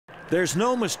There's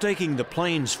no mistaking the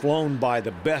planes flown by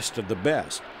the best of the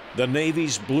best, the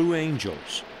Navy's Blue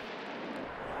Angels.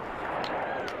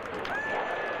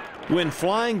 When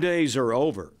flying days are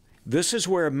over, this is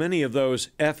where many of those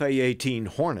F-A-18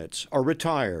 Hornets are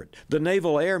retired, the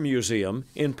Naval Air Museum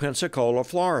in Pensacola,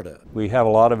 Florida. We have a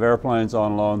lot of airplanes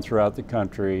on loan throughout the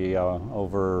country,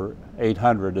 over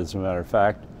 800 as a matter of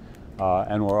fact,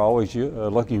 and we're always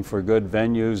looking for good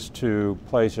venues to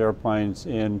place airplanes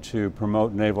in to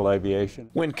promote naval aviation.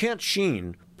 When Kent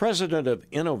Sheen, president of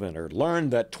Innoventor, learned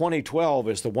that 2012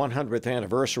 is the 100th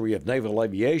anniversary of naval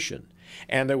aviation,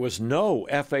 and there was no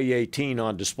F-A-18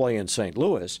 on display in St.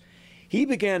 Louis, he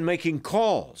began making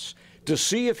calls to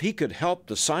see if he could help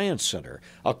the Science Center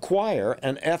acquire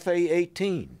an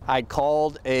F-A-18. I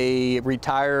called a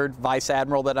retired vice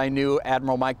admiral that I knew,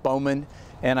 Admiral Mike Bowman,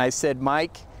 and I said,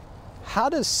 Mike, how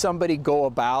does somebody go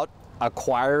about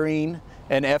acquiring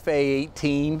an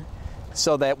F-A-18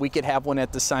 so that we could have one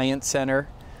at the Science Center?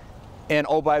 And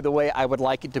oh, by the way, I would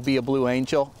like it to be a Blue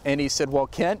Angel. And he said, well,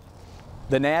 Kent,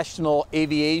 the National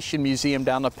Aviation Museum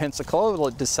down in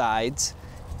Pensacola decides.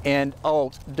 And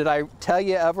oh, did I tell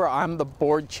you ever, I'm the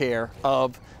board chair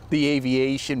of the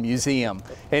Aviation Museum.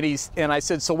 And I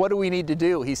said, so what do we need to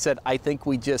do? He said, I think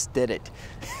we just did it.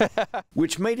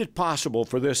 Which made it possible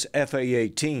for this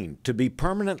F-A-18 to be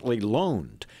permanently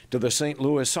loaned to the St.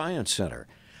 Louis Science Center,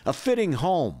 a fitting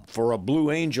home for a Blue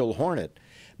Angel Hornet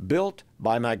built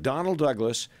by McDonnell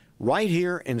Douglas right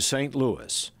here in St.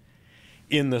 Louis,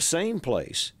 in the same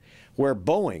place where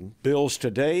Boeing builds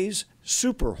today's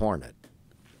Super Hornet.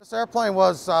 This airplane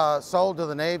was sold to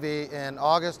the Navy in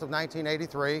August of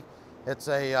 1983. It's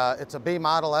a B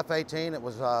model F-18. It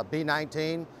was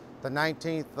B-19, the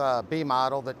 19th B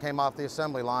model that came off the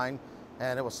assembly line,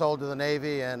 and it was sold to the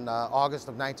Navy in August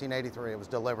of 1983. It was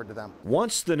delivered to them.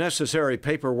 Once the necessary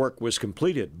paperwork was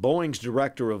completed, Boeing's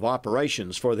director of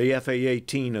operations for the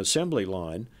F-A-18 assembly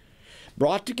line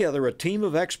brought together a team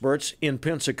of experts in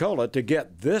Pensacola to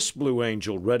get this Blue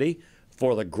Angel ready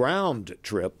for the ground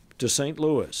trip to St.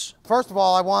 Louis. First of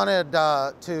all, I wanted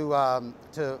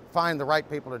to find the right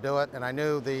people to do it, and I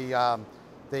knew the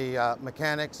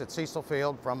mechanics at Cecil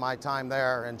Field from my time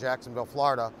there in Jacksonville,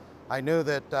 Florida. I knew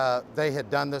that they had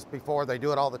done this before. They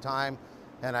do it all the time,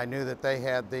 and I knew that they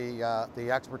had the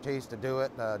expertise to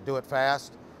do it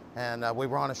fast. And we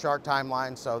were on a short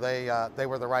timeline, so they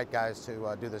were the right guys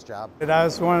to do this job. I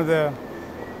was one of the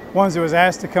ones that was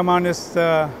asked to come on this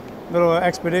little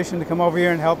expedition to come over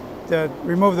here and help to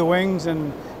remove the wings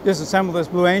and disassemble this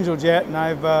Blue Angel jet, and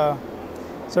I've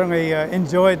certainly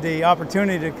enjoyed the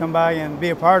opportunity to come by and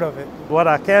be a part of it. What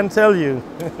I can tell you,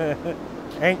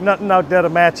 ain't nothing out there to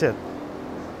match it.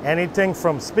 Anything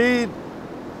from speed,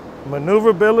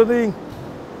 maneuverability,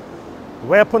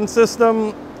 weapon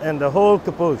system, and the whole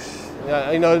caboose.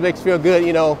 You know, it makes you feel good,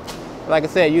 you know. Like I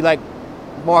said, you like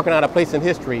marking out a place in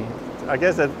history. I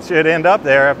guess it should end up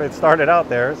there if it started out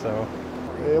there, so.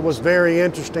 It was very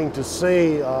interesting to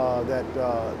see that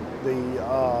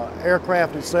the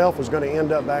aircraft itself was going to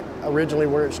end up back originally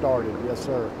where it started. Yes,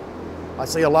 sir. I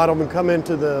see a lot of them come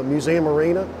into the museum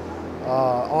arena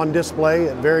on display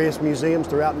at various museums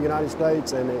throughout the United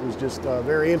States, and it was just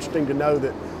very interesting to know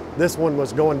that this one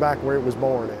was going back where it was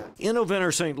born at.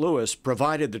 Innoventor St. Louis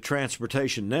provided the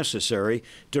transportation necessary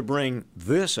to bring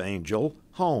this Angel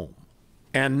home.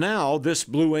 And now this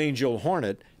Blue Angel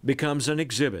Hornet becomes an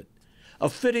exhibit, a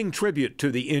fitting tribute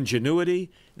to the ingenuity,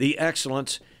 the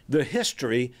excellence, the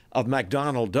history of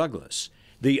McDonnell Douglas,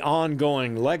 the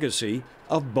ongoing legacy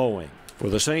of Boeing. For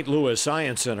the St. Louis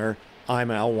Science Center,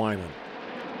 I'm Al Wyman.